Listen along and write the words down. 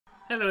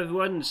Hello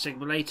everyone,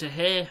 Sigmulator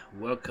here.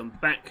 Welcome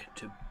back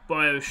to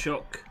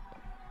BIOSHOCK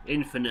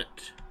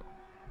Infinite.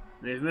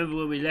 Now remember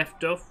where we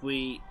left off?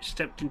 We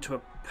stepped into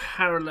a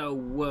parallel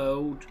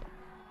world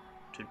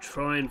to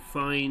try and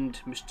find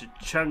Mr.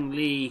 Chung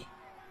Lee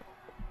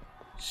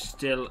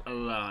still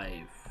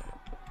alive.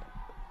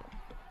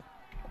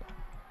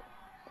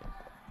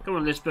 Come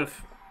on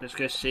Elizabeth, let's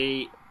go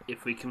see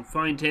if we can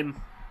find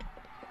him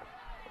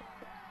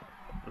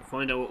and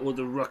find out what all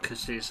the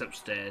ruckus is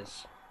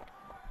upstairs.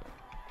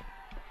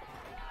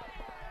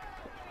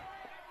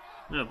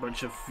 Oh, a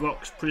bunch of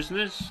Vox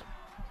prisoners.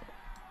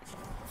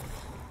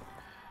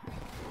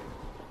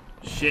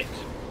 Shit.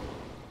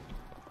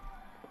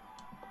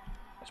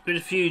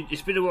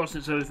 It's been a while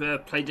since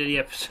I've played any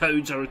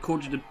episodes. I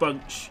recorded a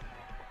bunch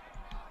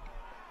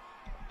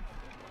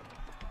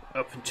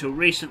up until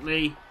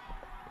recently,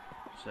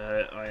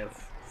 so I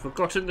have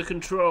forgotten the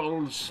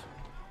controls.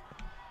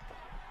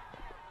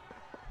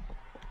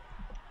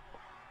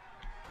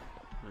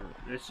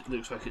 This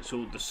looks like it's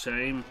all the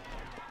same.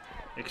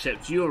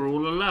 Except you're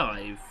all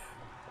alive.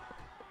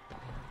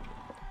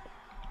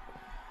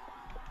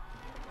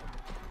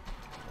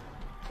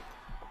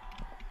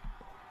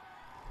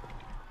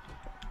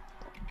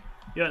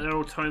 You out there,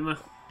 old timer?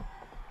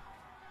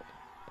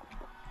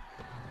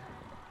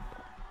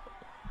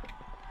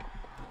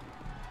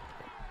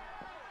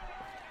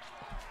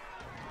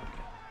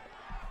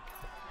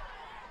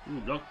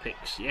 Ooh,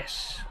 lockpicks,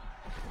 yes.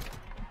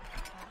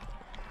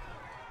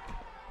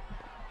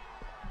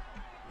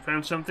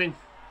 Found something?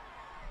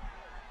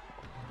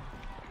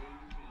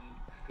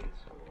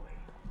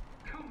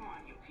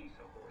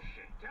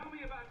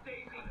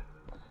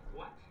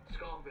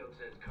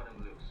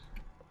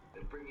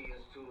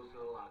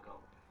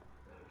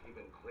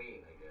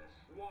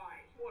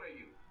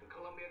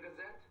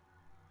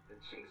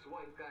 Chick's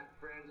wife got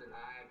friends in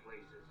high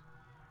places.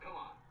 Come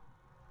on,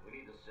 we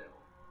need to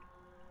settle.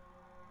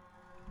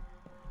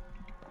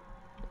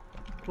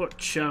 What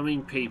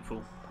charming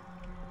people.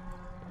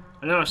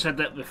 I know I said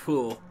that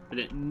before, but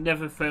it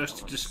never fails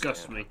to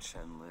disgust me.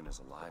 Chen Lin is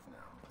alive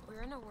now.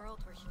 We're in a world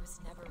where he was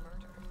never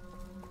murdered.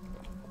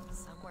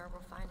 Somewhere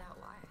we'll find out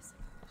why, I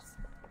suppose.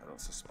 I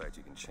don't suspect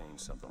you can change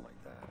something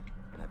like that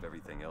and have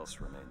everything else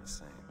remain the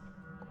same.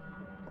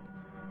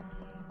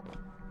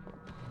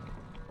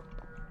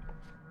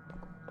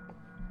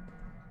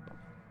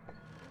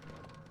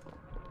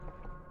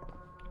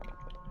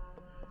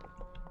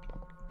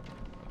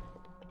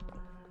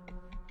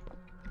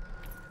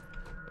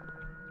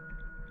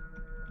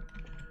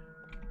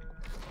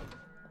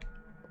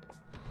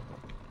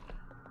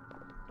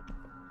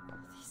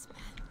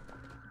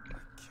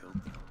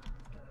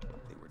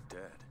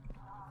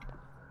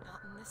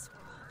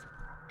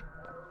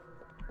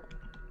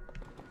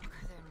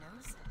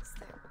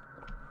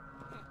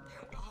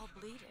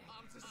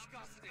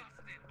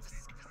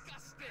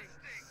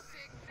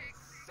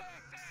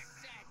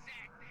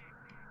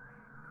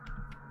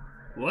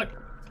 What? I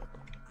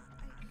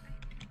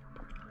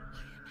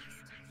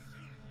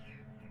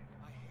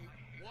hate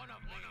one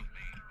of me.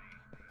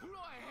 Who do I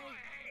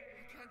hate?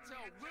 I can't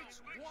tell which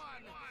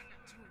one.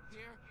 To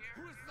hear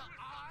who's the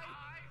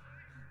I?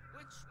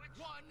 Which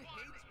one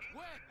hates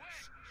which?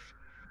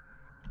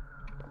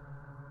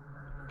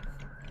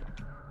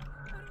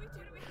 What do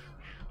we do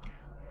now?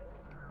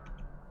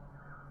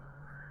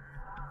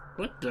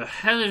 What the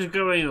hell is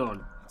going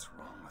on? What's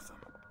wrong with them?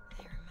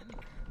 They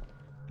remember.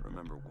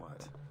 Remember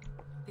what?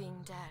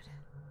 Being dead.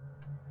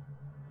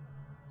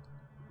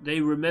 They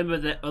remember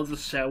their other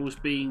selves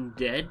being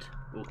dead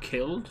or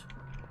killed?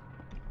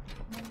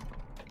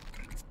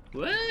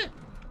 What?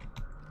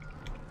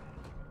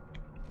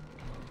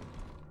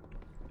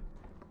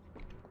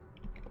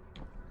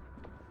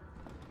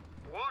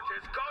 What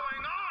is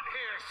going on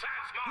here,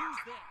 Satsma?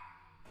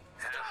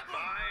 As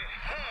my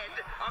head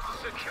of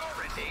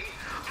security,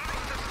 I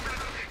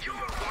suspect you'll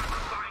want to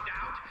find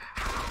out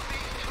how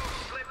these two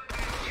slipped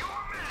past your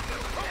men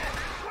and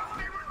what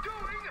they were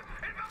doing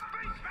in the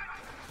basement.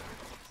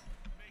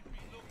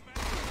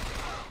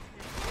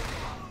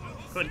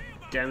 God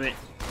damn it.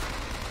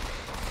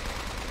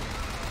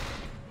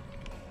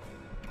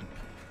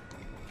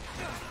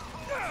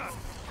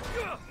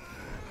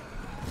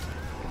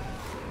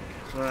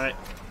 Alright.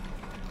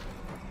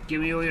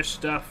 Give me all your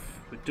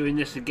stuff. We're doing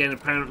this again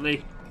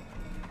apparently.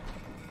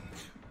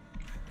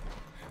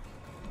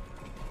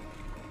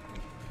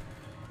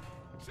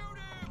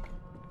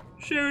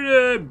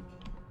 Shoot him!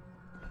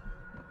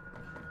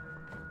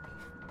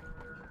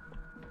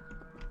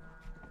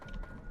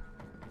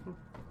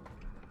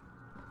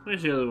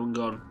 Where's the other one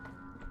gone?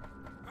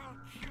 I'll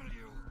kill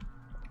you.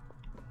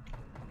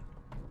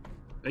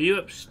 Are you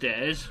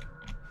upstairs?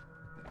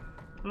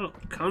 Oh,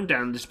 calm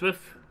down,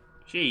 Elizabeth.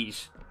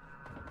 Jeez.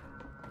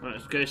 Right,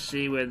 let's go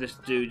see where this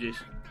dude is.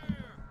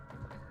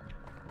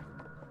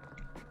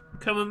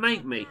 Come and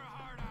make me.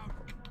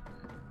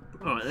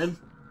 Alright then,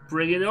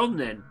 bring it on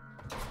then.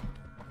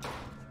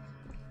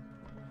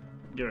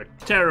 You're a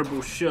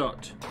terrible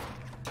shot.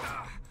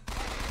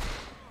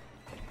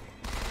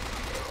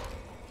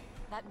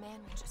 That man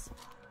we just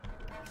fought.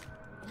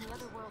 In the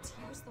other world, world,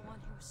 he was the one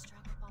who was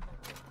struck up on the wall.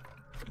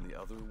 In the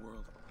other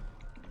world,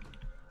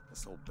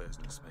 this whole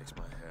business makes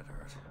my head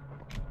hurt.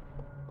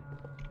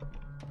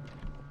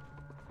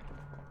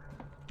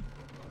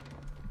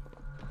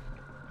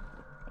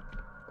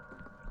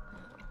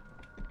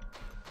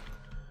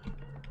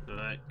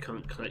 Alright,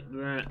 can't collect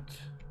that.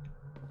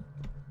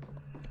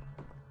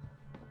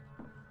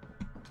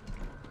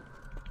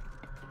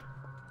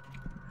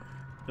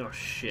 Oh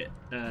shit.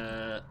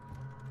 There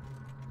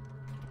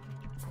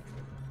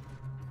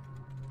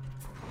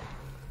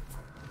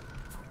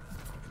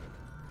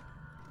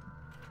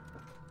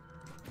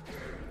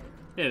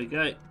we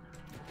go.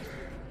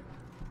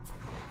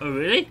 Oh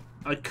really?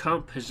 I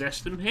can't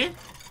possess them here?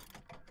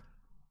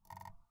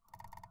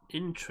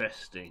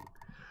 Interesting.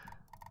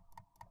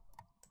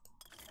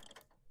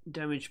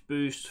 Damage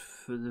boost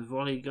for the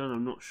volley gun.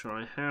 I'm not sure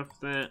I have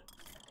that.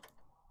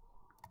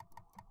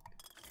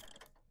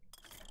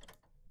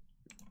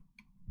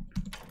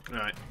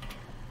 Right.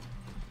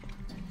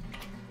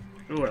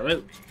 Oh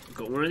hello. I've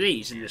got one of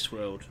these in this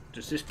world.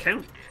 Does this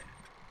count?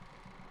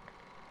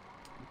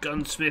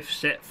 Gunsmith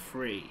set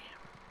free.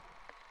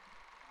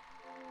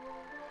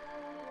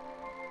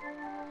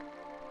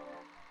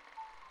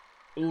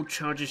 All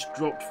charges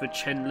dropped for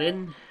Chen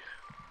Lin.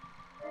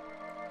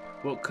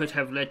 What could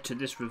have led to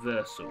this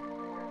reversal?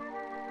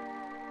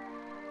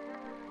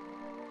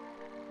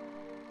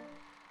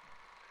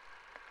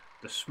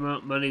 The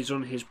smart money's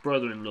on his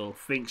brother-in-law,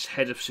 thinks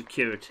head of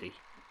security.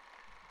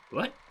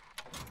 What?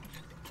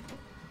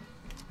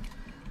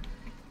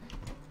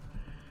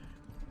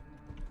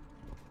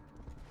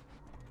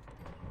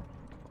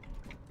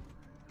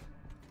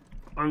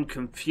 I'm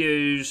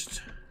confused.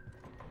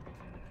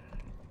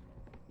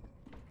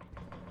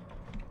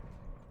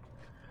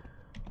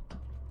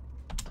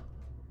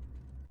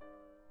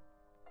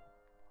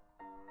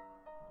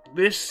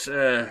 This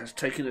has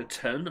taken a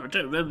turn. I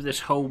don't remember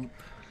this whole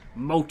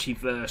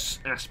multiverse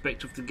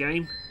aspect of the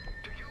game.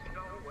 Do you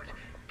know what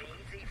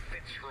Daisy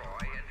Fitzroy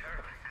and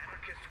her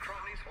anarchist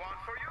cronies want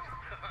for you?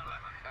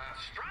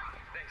 Strike,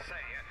 they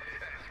say.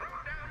 Throw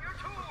down your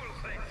tools,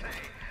 they say.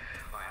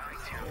 I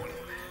tell you,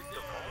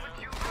 the moment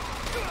you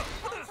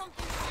Put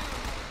something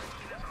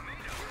There's a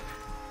maid.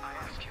 I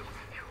ask you,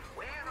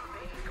 where are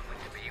they going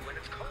to be when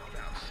it's cold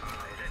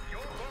outside and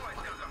your boy's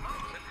got the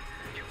mumps and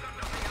you've got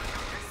nothing on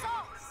your face?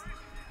 Salts!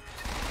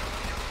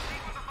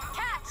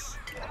 Catch!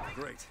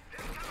 Great.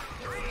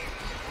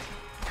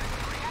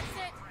 That's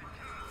it.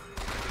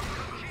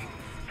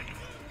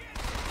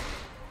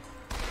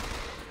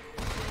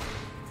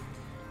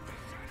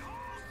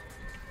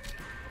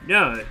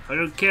 No, I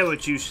don't care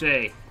what you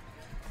say.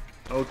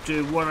 I'll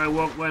do what I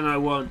want when I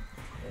want.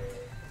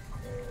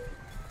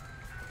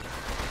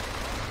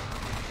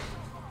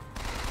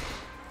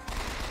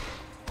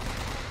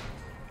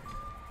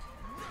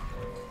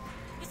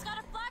 He's got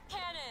a flak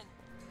cannon.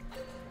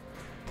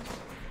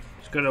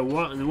 It's got a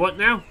what and what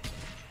now?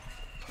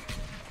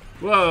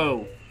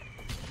 Whoa!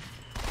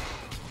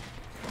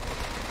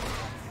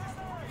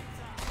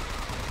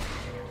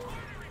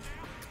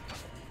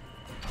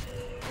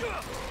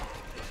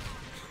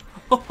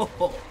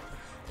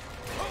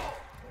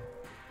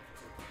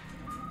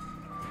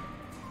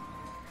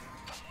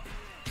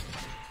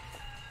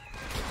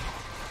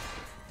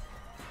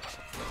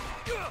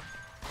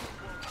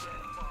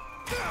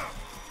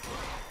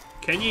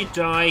 Can you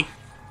die?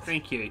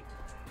 Thank you.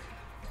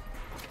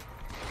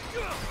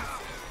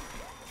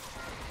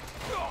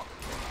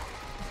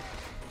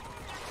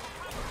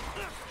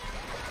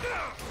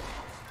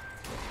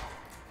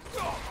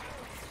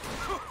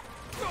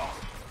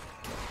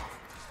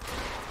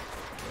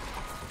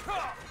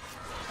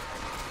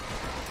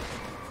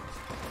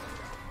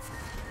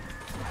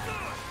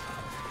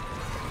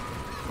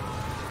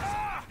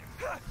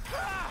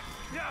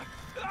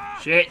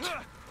 Shit.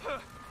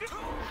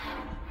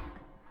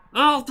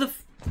 Oh, the...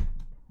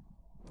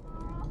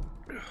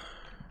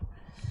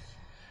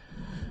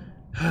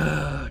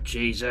 Oh,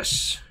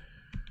 Jesus.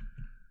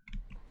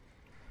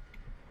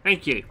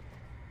 Thank you.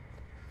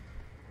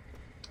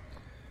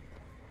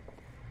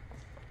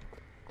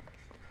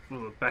 Oh,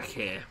 we're back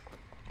here.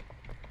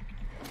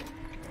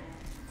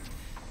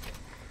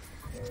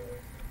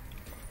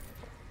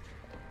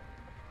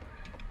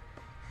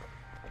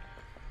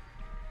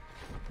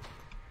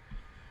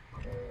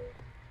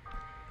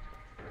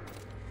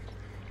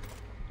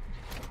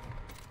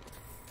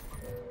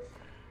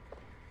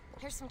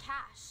 Here's some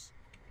cash.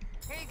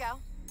 Here you go.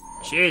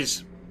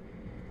 Cheers.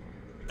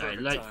 I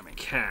Perfect like timing.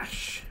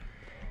 cash.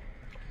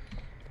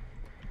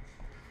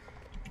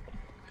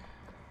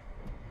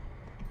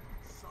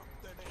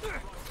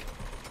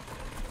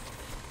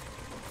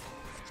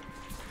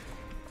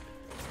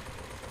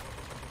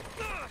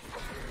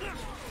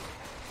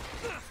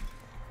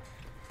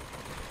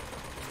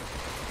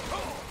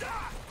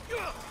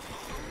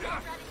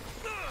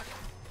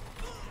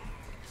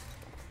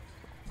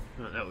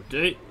 Right, that will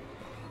do. Look.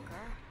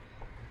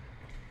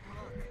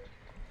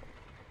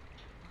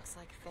 Looks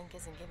like Fink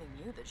isn't giving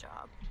you the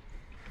job.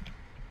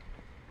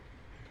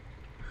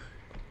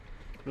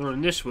 Not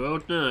in this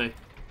world, no.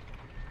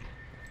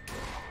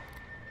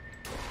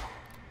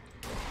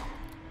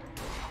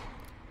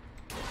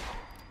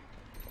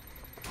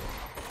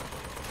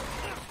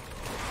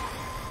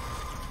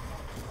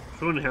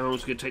 I wonder how long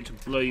it's going to take to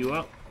blow you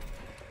up.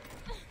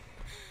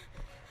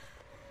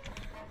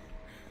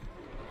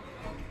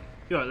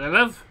 You alright there,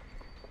 love?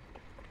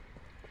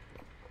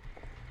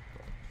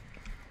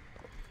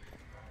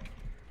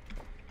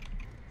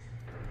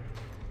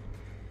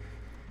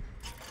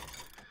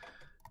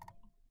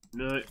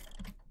 No.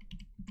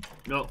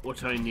 Not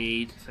what I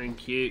need,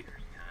 thank you.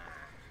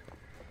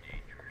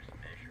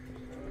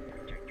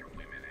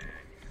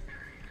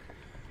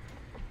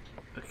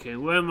 Okay,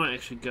 where am I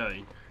actually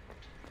going?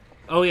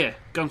 Oh yeah,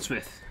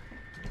 gunsmith.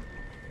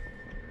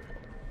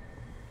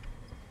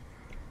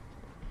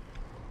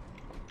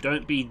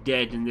 Don't be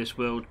dead in this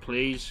world,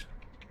 please.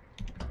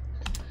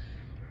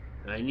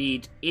 I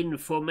need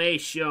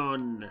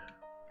information.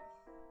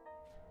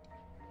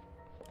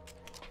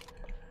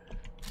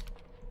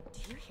 Do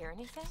you hear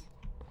anything?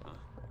 Huh?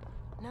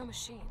 No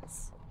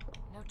machines.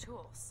 No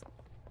tools.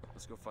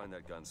 Let's go find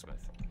that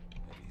gunsmith.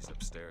 Maybe he's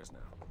upstairs now.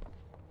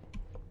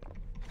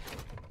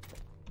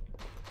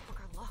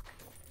 Booker, look.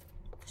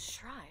 The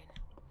shrine.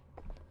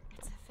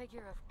 It's a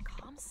figure of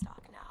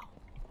Comstock now.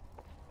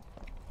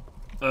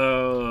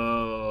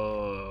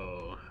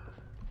 Oh.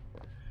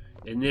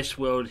 In this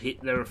world,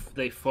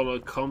 they follow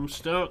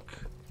Comstock.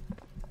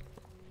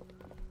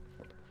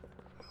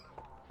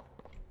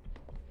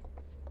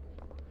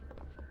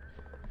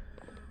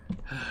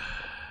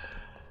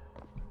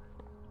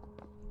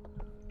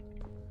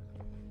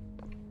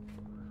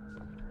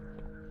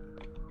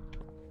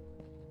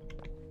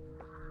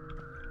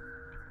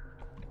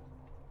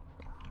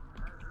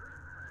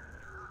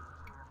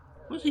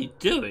 What's he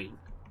doing?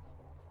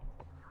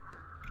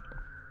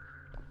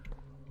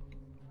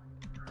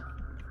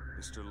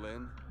 Mr.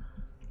 Lin?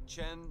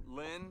 Chen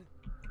Lin?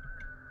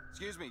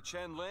 Excuse me,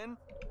 Chen Lin?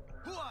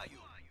 Who are you?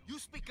 You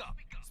speak up.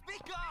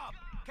 Speak up!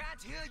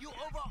 Can't hear you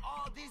over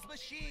all these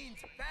machines.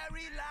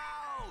 Very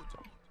loud.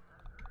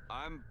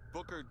 I'm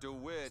Booker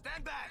DeWitt.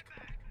 Stand back.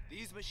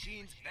 These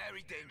machines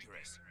very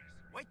dangerous.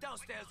 Wait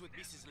downstairs with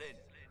Mrs. Lin.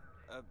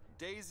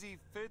 Daisy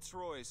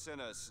Fitzroy sent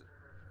us.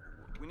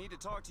 We need to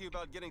talk to you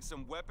about getting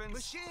some weapons.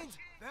 Machines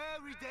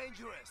very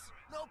dangerous.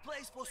 No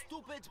place for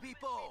stupid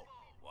people.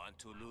 Want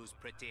to lose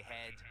pretty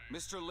head?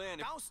 Mr. Lin,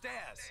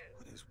 Downstairs.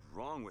 what is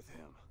wrong with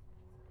him?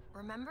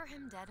 Remember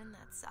him dead in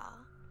that cell?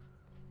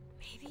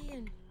 Maybe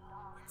in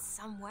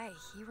some way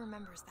he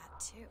remembers that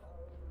too.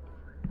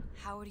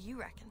 How would you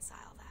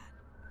reconcile that?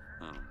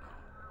 I don't know.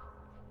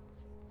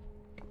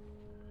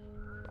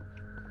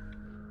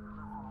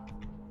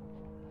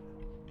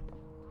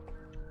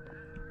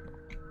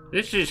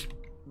 This is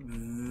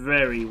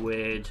very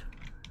weird.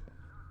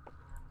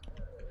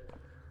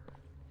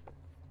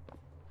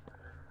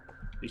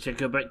 We said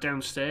go back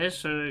downstairs,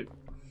 so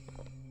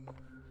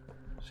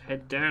let's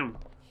head down.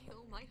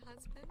 Kill my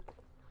husband?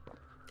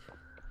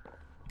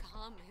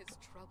 Calm his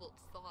troubled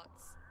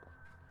thoughts.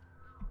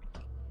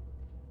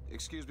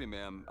 Excuse me,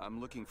 ma'am. I'm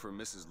looking for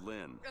Mrs.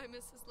 Lin. I'm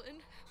Mrs.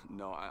 Lin.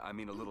 No, I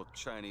mean a little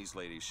Chinese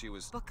lady. She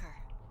was... Booker,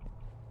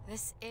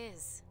 this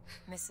is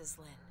Mrs.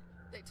 Lin.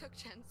 They took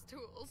Chen's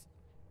tools.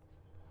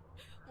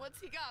 What's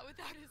he got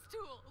without his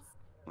tools?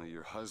 Well,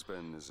 your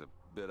husband is a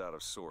bit out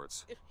of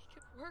sorts. If he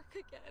could work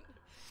again,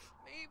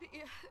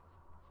 maybe.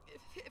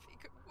 If he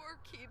could work,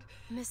 he'd...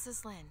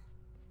 Mrs. Lin,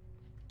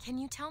 can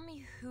you tell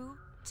me who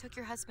took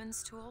your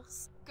husband's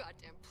tools?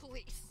 Goddamn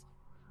police.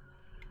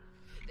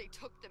 They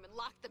took them and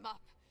locked them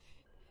up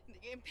in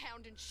the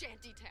impound in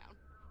Shantytown.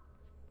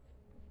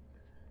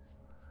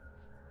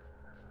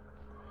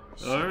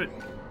 Alright.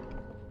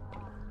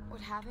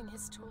 Would having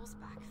his tools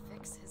back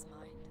fix his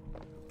mind?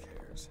 Who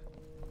cares?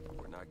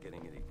 We're not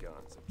getting any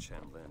guns if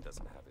Chen Lin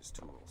doesn't have his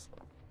tools.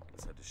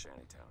 Let's head to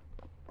Shantytown.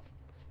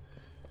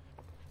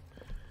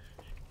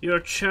 You're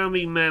a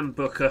charming man,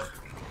 Booker.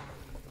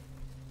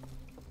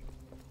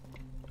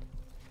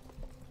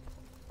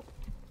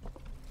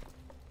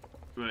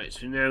 Right,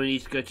 so now we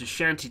need to go to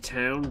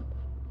Shantytown,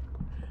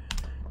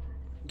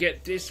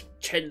 get this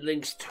Chen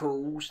Lin's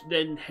tools,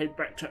 then head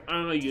back to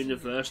our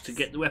universe to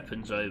get the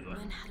weapons over.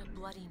 Lin had a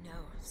bloody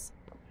nose.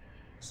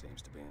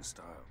 Seems to be in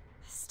style.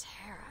 This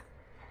Tara.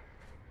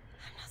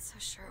 I'm not so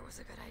sure it was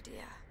a good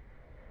idea.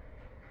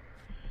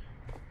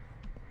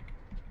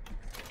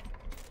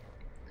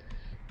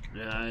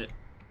 No,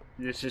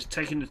 this is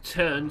taking a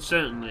turn,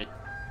 certainly.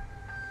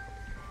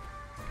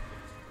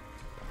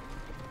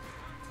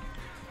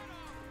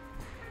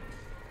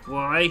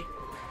 Why?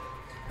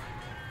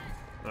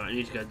 Right, I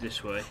need to go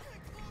this way.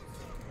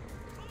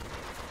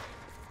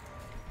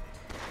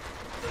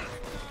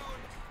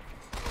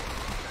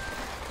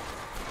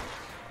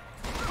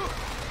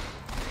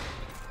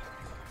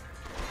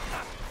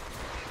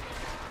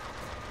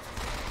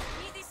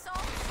 Need these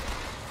salts?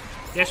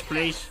 Yes,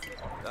 please.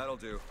 That'll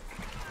do.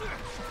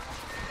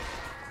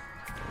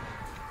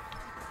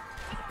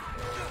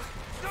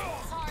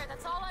 Sorry,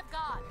 that's all I've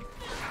got.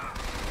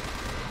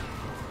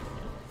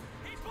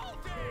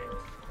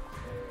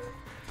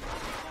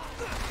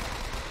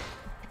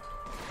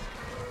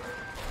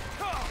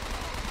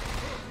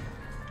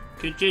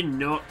 Could you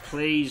not,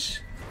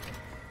 please?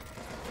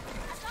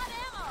 I've got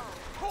ammo.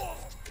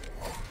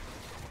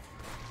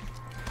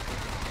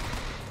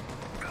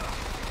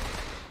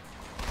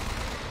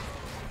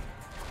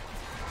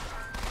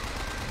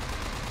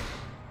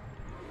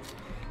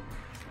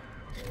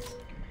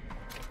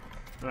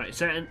 Right, is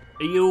that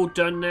are you all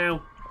done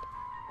now?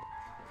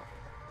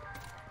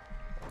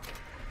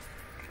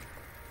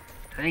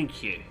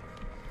 Thank you.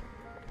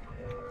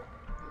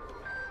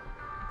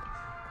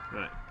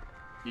 Right,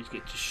 need to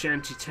get to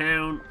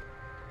Shantytown.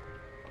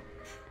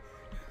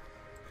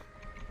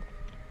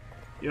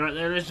 You right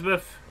there,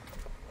 Elizabeth?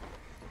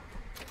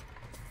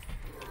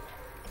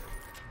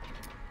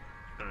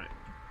 Alright.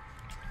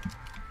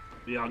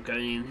 We are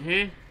going in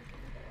here.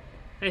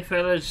 Hey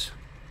fellas.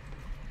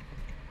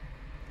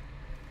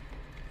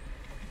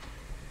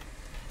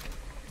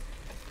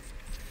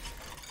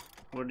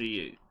 What are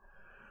you?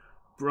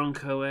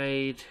 Bronco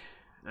aid.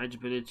 Add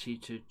ability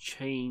to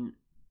chain.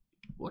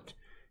 What?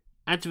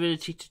 Add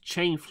ability to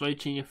chain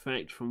floating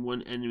effect from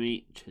one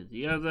enemy to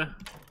the other.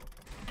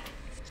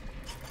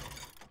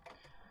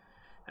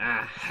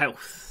 Ah,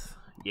 health.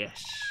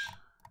 Yes.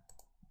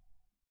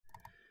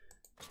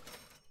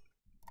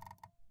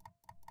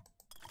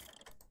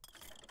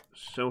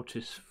 Salt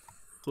is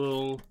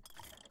full.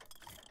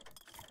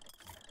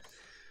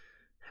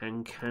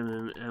 Hand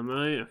cannon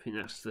ammo. I think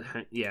that's the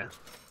yeah.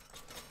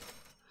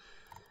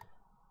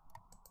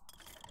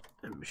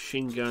 And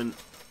machine gun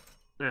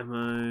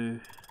ammo.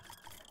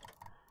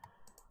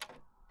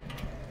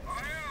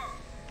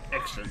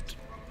 Excellent.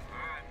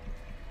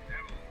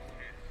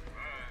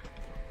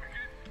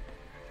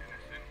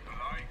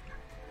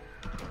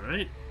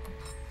 Alright.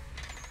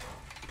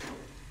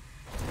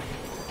 If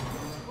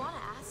you want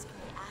to ask me,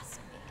 ask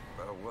me.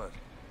 About what?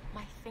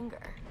 My finger.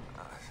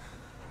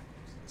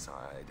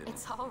 Sorry, I didn't.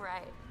 It's all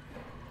right.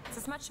 It's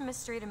as much a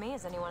mystery to me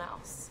as anyone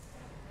else.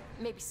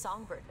 Maybe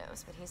Songbird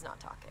knows, but he's not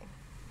talking.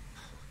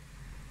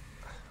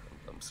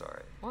 I'm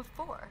sorry. What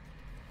for?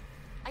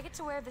 I get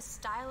to wear this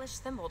stylish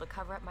thimble to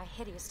cover up my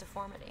hideous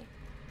deformity.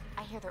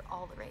 I hear they're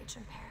all the rage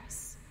in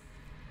Paris.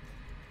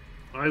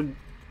 I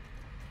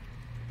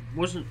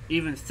wasn't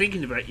even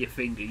thinking about your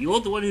finger. You're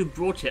the one who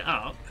brought it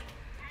up.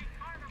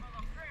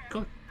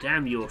 God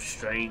damn, you're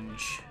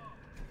strange.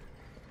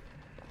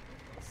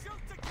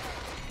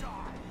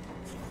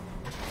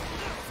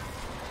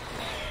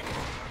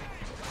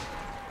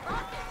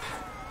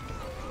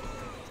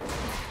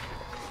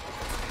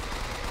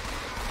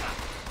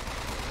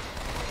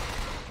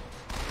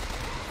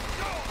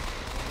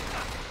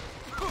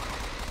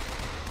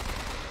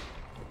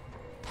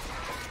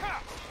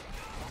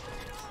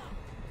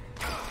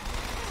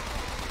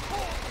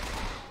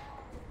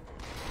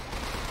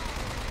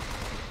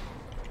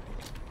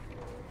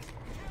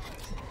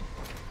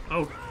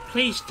 Oh,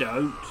 please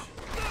don't.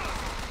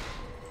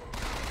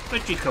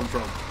 Where'd you come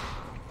from?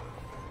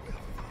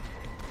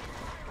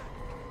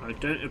 I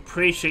don't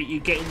appreciate you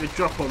getting the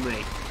drop on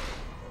me.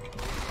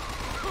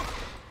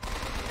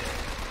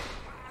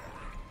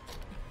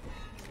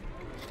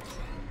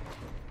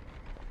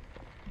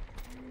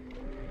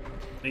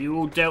 Are you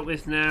all dealt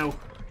with now?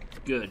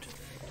 Good.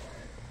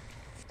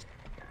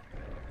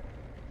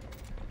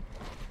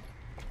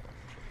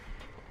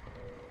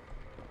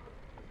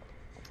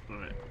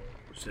 Alright.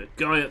 So,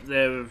 guy up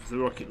there with the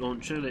rocket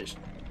launcher. Let's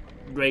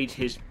loot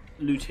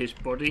his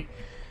body.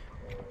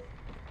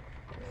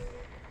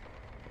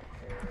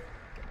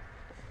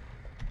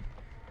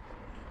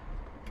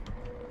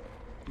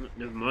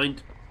 Never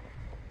mind.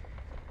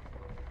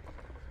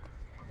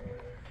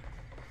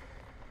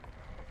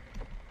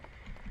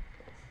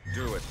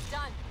 Do it.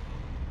 Done.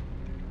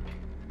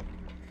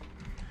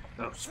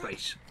 Oh,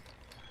 space.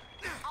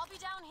 I'll be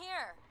down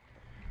here.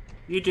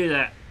 You do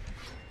that.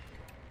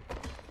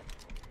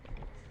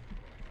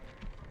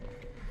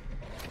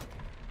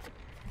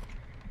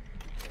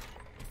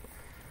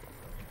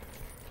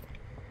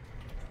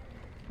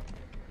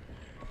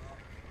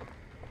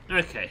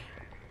 Okay.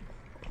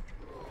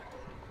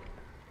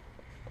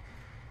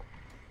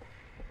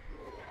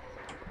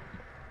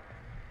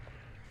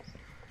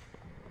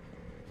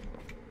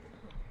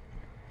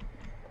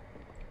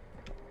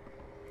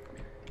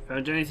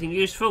 Found anything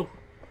useful?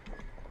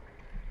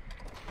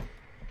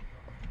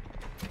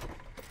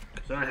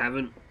 Because I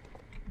haven't.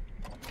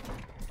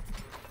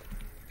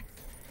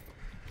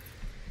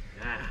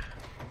 Ah,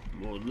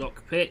 more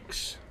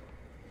lockpicks.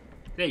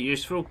 They're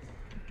useful.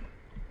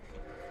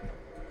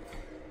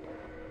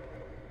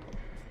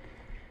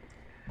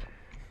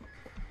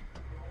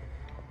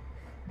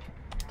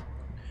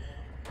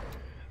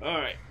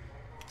 Alright.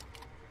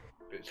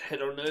 Let's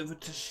head on over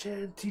to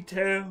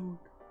Shantytown.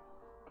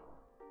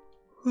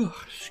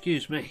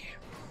 Excuse me.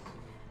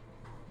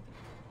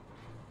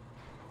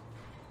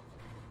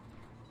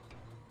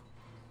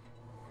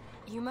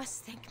 You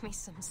must think me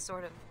some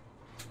sort of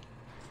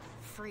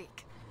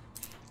freak.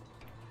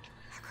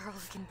 A girl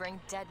who can bring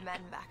dead men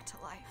back to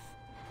life.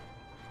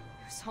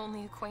 Whose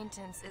only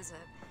acquaintance is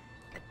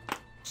a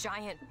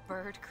giant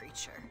bird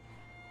creature.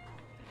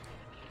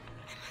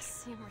 It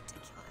must seem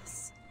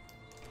ridiculous.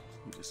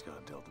 You just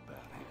got dealt a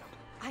bad hand.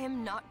 I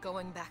am not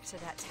going back to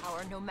that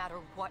tower no matter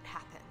what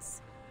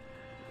happens.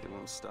 They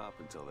won't stop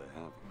until they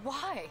have.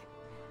 Why?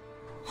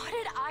 What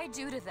did I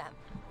do to them?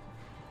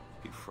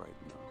 You frighten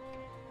them.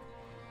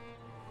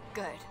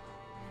 Good.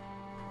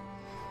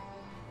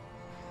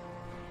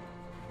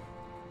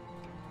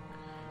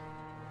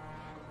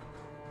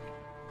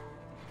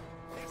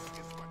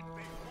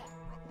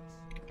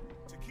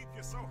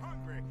 so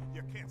hungry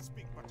you can't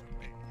speak but to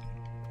me.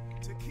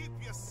 To keep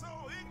you so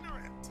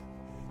ignorant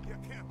you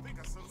can't think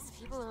of solutions.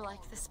 People are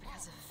like this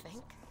because of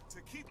Fink.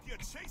 To keep you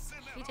chasing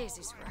Maybe that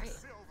Daisy's all-right right.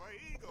 silver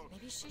eagle.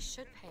 Maybe she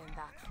should pay him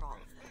back for all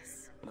of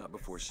this. Not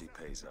before she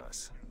pays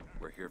us.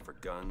 We're here for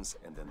guns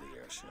and then the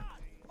airship.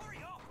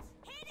 Hurry up!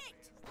 Hit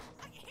it!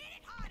 Hit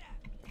it harder!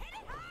 Hit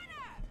it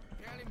harder!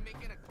 Barely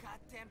making a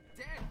goddamn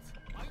dent.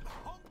 I'm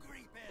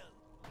hungry, Bill.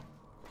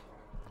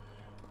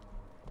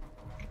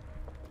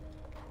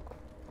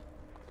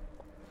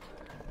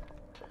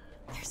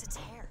 There's a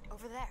tear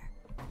over there.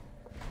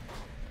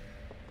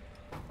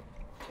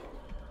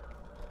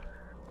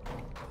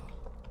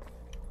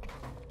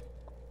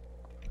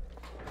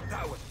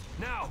 That way!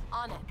 Now!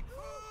 On it.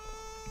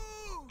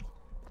 Food!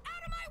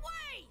 Out of my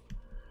way!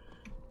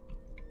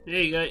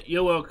 There you go.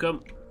 You're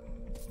welcome.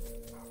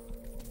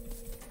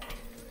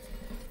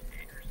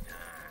 Dangerous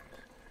times,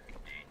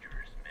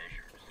 dangerous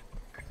measures.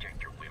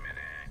 Protect your women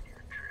and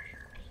your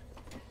treasures.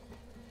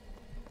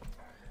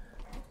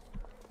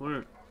 What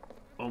an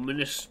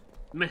ominous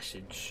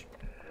message.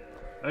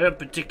 I don't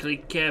particularly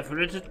care for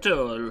it at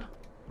all.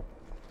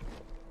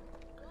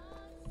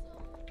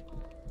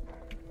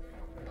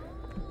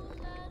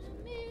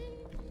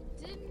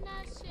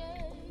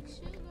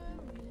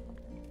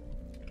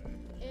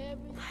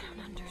 I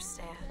don't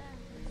understand.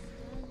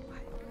 Why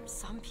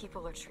some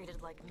people are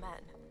treated like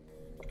men,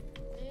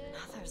 and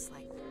others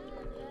like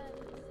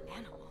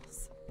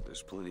animals.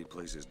 There's plenty of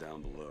places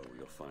down below where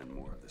you'll find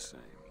more of the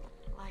same.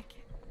 Like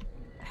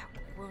that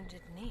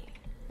wounded knee.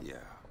 Yeah,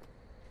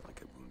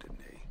 like a wounded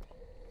knee.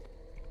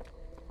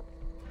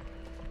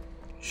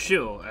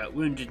 Sure, at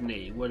Wounded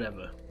Knee,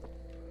 whatever.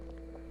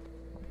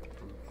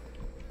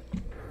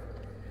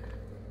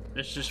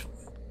 Let's just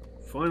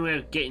find a way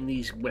of getting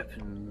these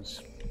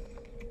weapons.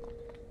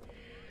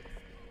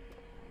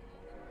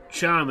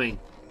 Charming.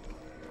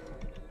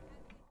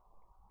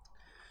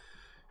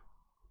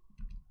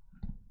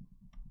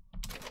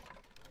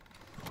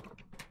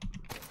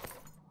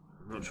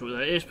 I'm not sure what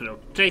that is, but I'll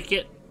take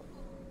it.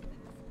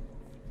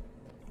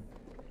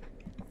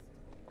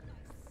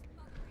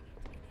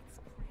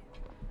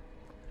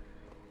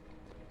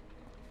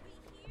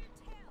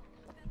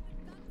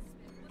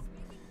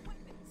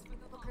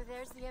 Booker,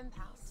 there's the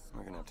impound.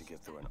 We're gonna have to get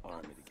through an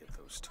army to get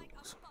those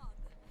tools.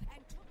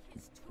 And took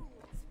his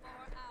tools for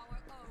our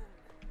own.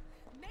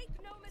 Make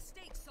no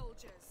mistake,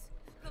 soldiers.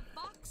 The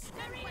Vox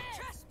were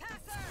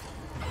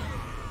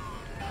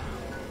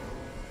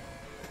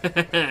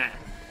trespasser.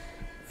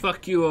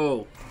 Fuck you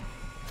all.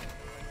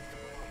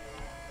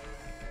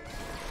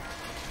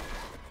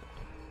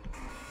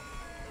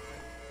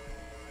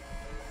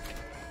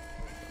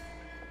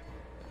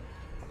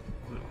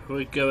 Before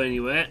we go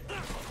anywhere.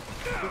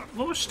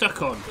 What was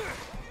stuck on?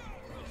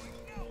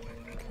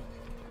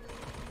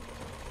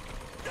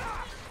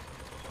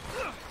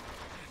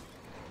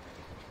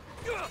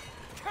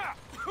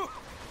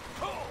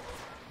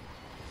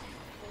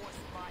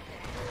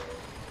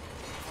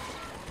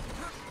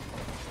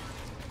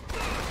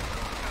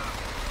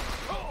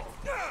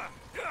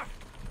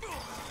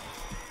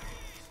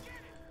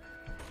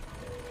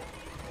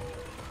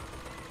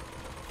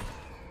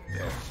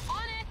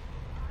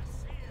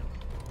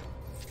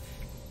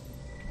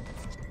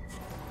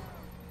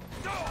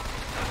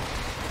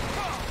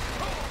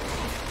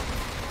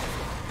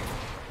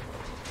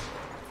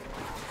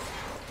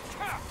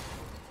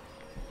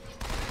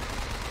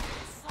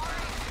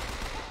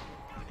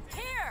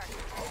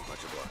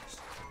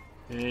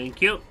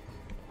 Thank you.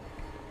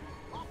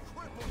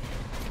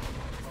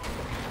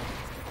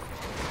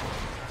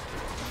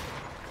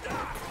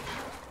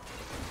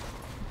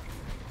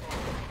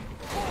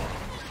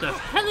 The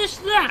hell is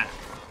that?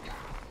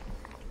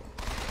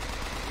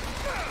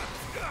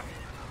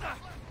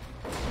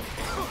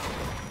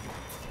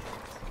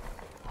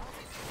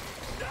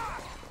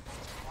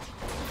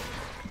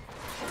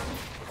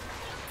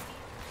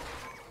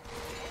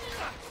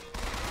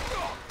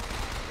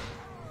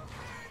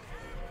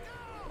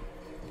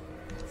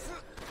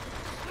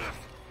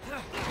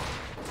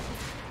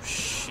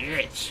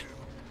 Shit.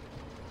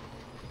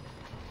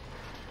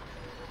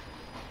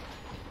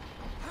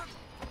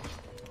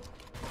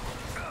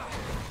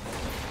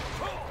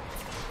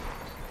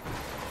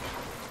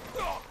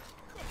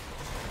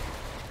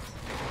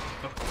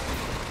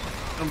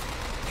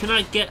 Can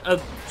I get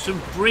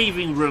some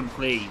breathing room,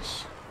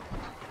 please?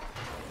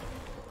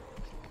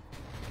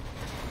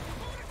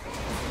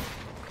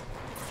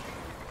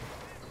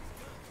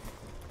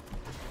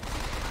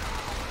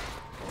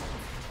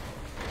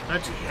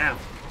 Bloody hell.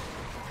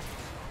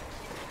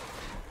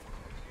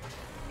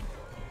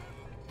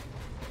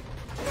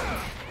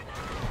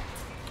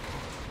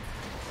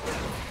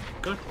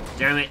 God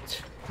damn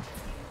it.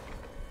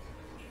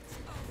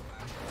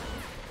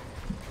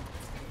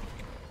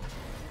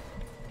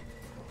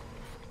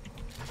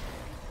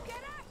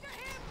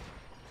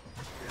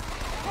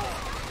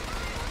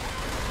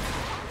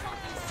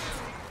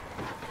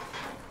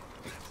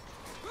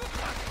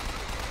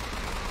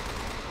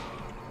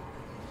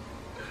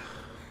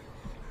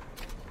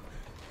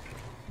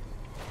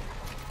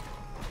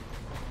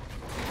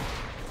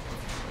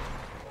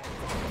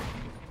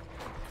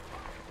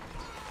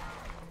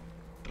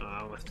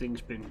 thing's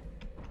been...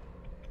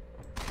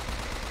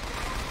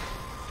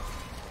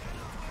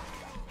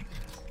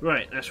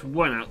 Right, that's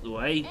one out the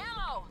way.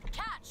 Ammo!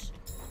 Catch!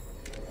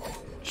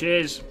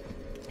 Cheers.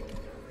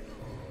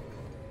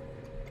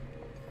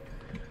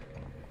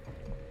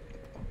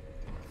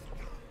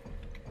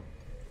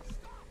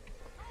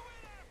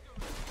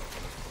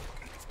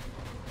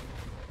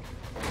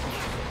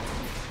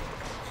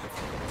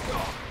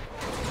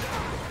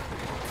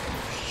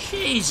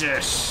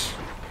 Jesus!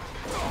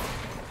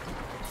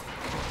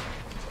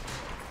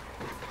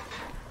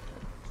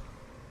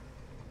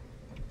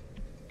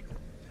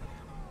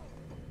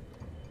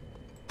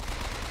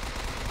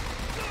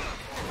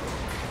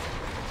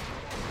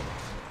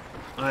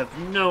 I have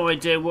no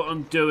idea what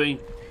I'm doing.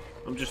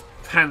 I'm just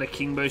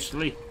panicking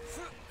mostly.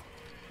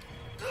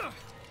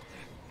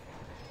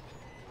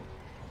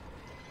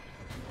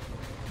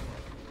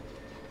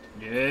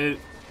 No.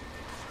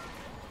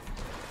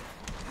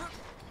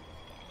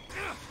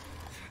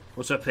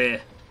 What's up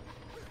here?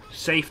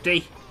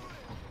 Safety?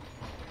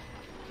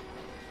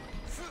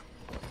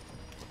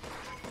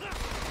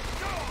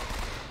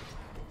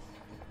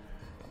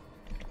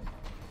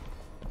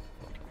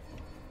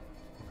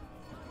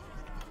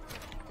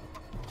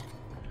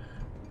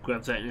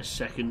 Grab that in a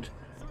second.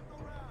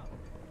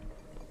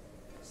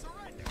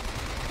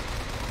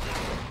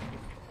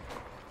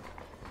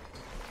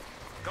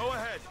 Go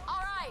ahead. All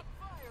right.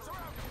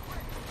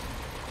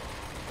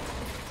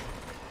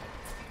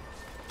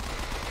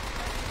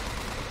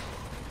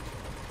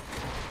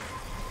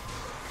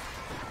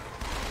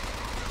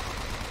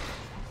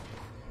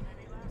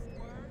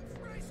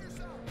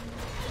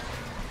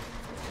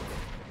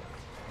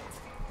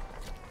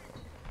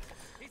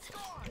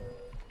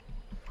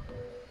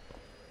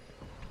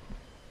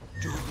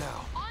 Do it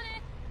now. On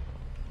it.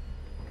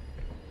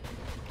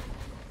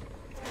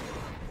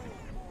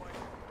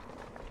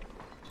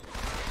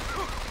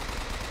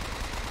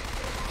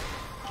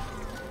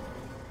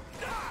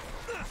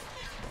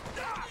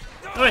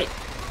 Alright.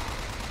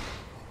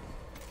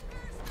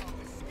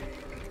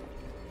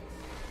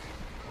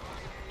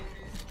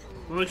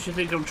 What makes you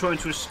think I'm trying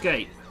to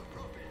escape?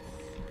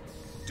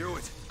 Do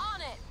it.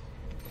 On it.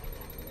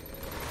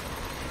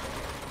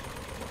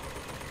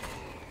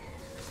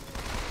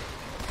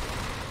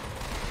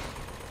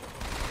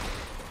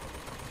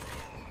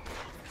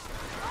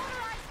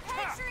 Motorized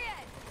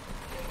Patriot.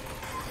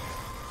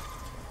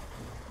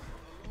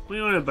 What are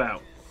you on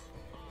about?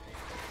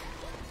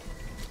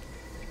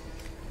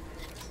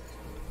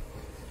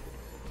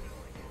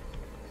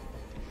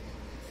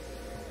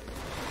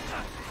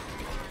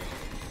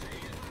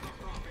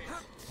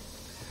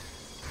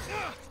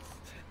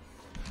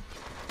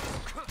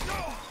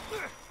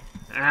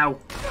 Ow.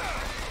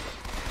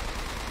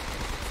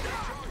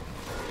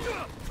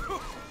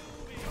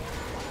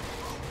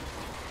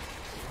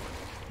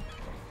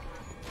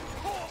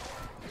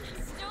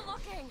 Still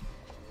looking.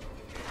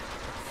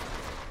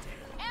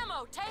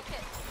 Ammo, take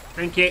it.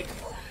 Thank you.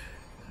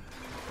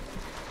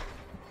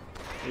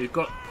 You've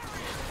got...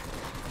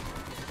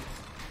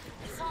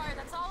 Sorry,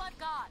 that's all I've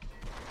got.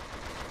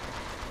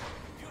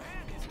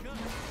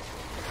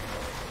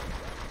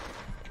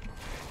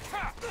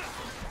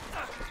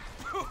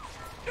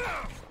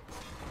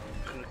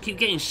 I keep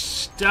getting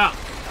stuck.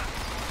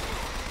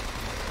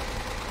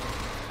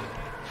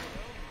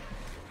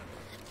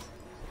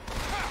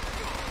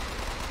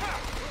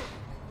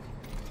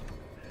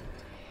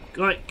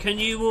 Right, can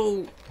you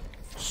all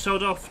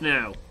sod off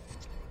now?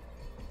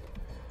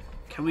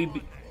 Can we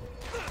be...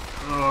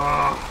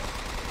 Oh.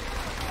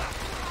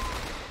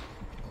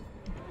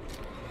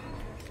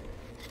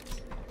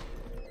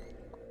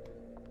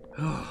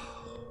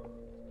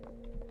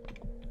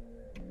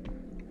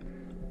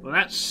 Well,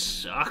 that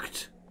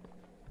sucked.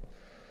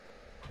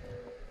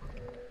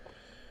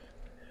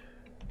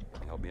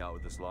 Help me out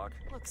with this lock.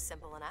 Looks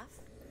simple enough.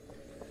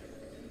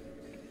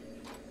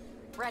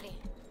 Ready.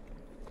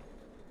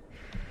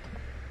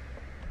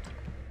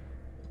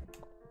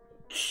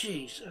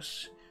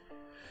 Jesus.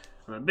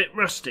 I'm a bit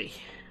rusty,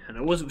 and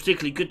I wasn't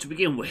particularly good to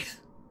begin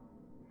with.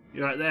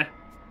 You right there?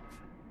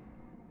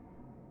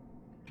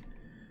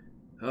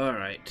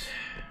 Alright.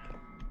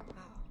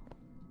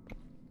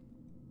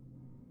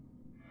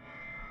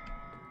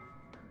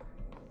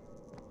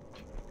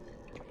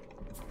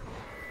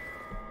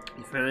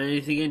 You found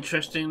anything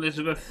interesting,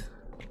 Elizabeth?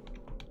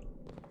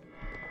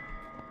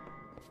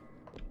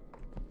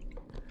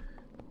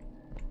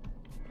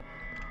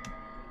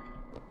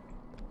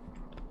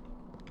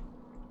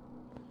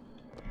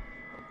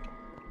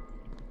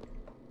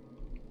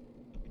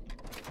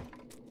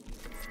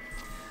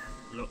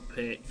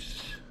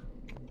 Lockpicks.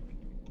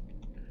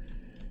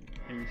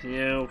 Anything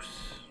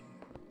else?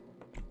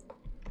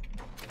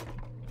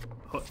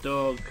 Hot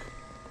dog.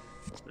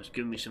 That's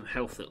given me some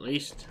health at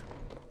least.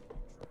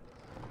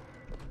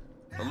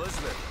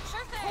 Elizabeth.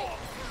 Sure thing.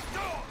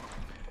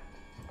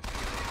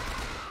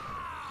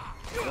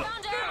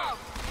 Found ammo.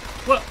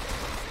 What?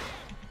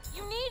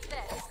 You need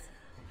this.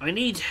 I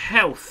need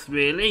health,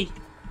 really.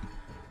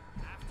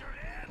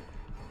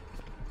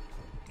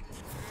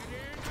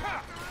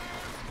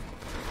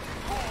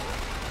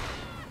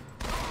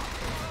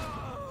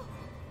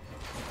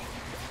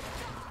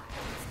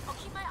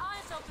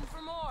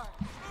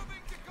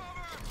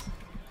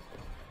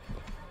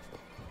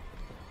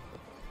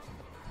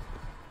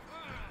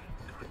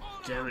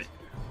 damn it.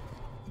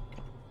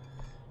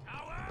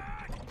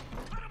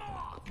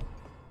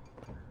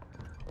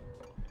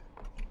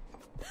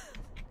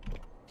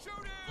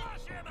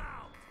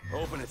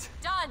 Open it.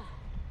 Done.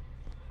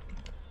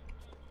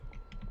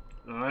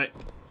 Alright.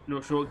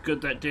 Not sure what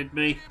good that did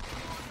me.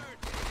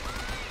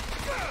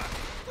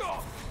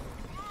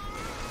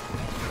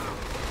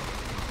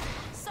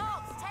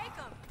 Salt, take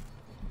him.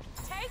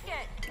 Take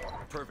it.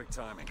 Perfect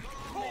timing.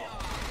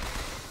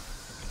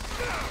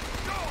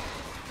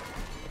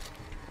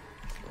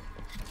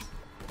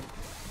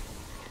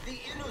 The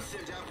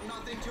innocent have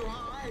nothing to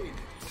hide.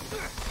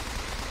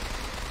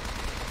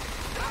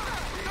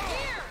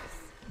 Ears.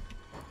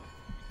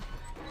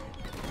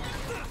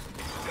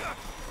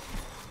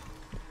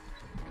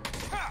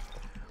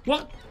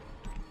 What?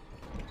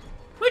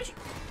 Which?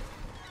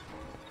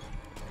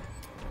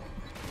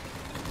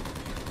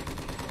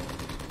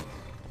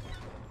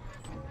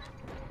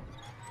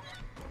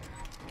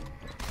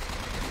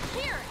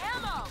 Here,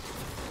 ammo.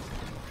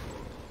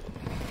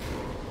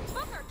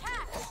 Booker,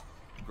 catch.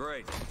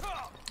 Great.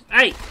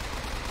 Hey!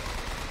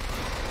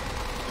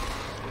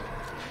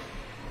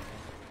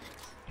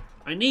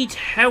 I need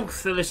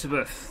health,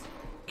 Elizabeth.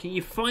 Can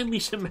you find me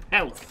some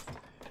health?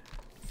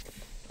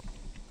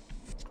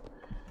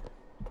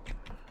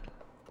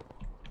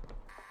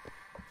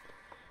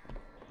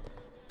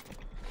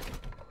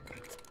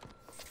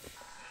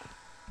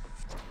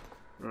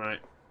 Right.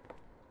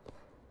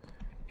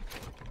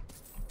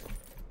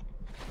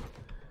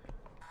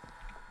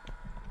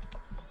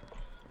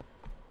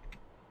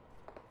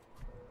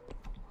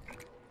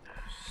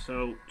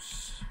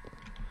 Salts.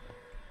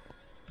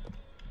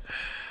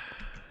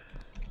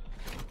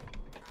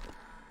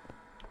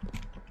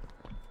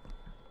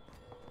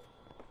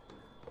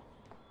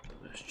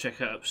 Let's check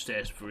out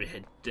upstairs before we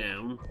head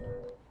down.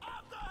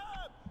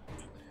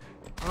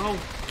 Oh,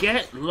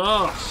 get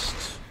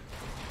lost!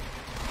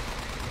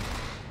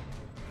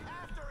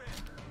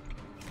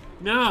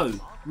 No!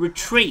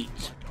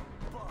 Retreat!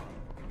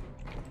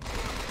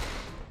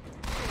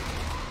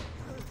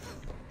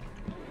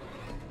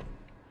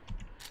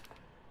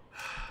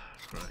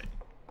 Right.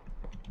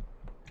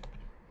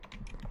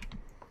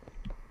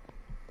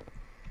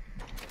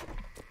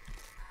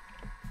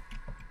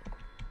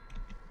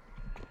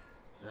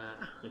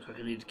 Looks like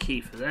I need a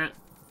key for that.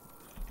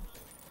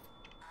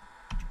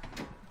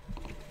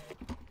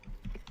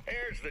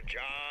 Here's the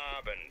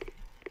job, and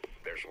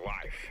there's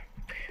life.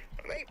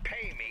 They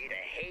pay me to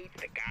hate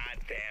the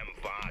goddamn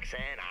Vox,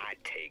 and I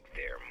take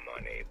their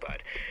money,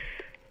 but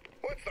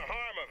what's the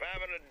harm of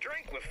having a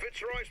drink with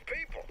Fitzroy's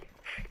people?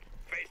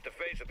 Face to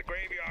face at the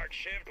graveyard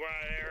shift,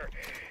 why,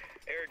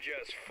 they're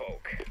just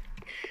folk.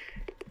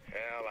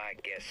 Well, I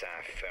guess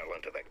I fell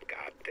into the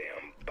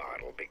goddamn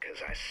bottle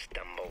because I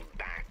stumbled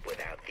back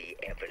without the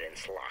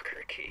evidence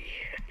locker key.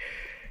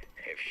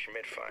 If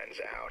Schmidt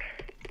finds out,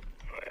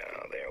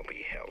 well, there'll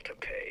be hell to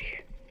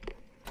pay.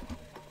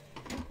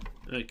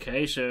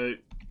 Okay, so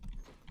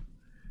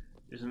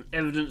there's an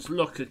evidence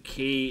locker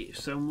key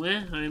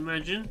somewhere, I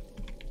imagine,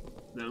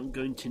 that I'm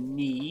going to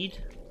need.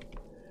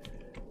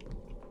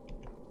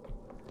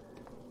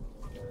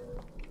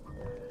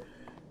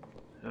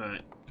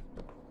 Alright.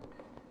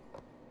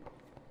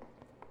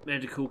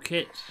 Medical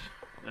kit.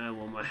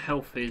 Well, my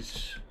health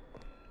is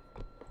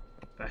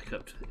back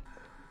up to the...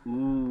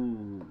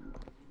 Ooh.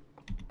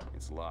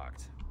 It's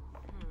locked.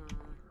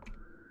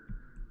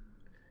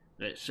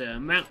 Let's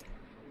mount.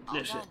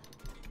 Let's.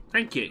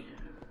 Thank you.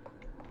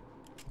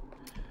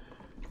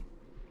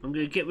 I'm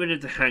going to get rid of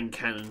the hand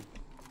cannon.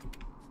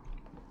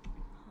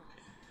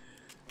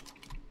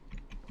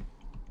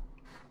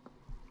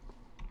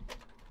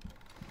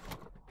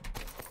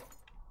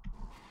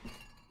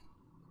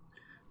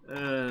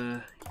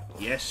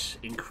 Yes,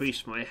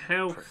 increase my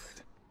health.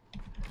 Perfect.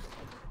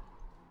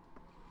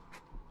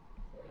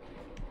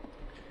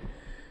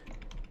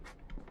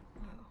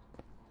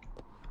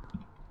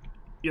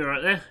 You're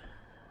right there.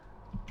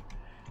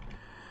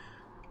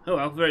 Oh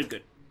well, very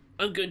good.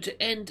 I'm going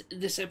to end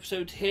this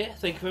episode here.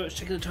 Thank you very much for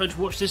taking the time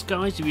to watch this,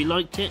 guys. If you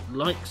liked it,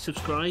 like,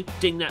 subscribe,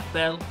 ding that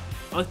bell.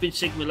 I've been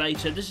Sigma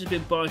Later. This has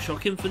been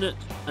BioShock Infinite,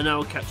 and I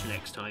will catch you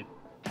next time.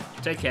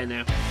 Take care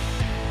now.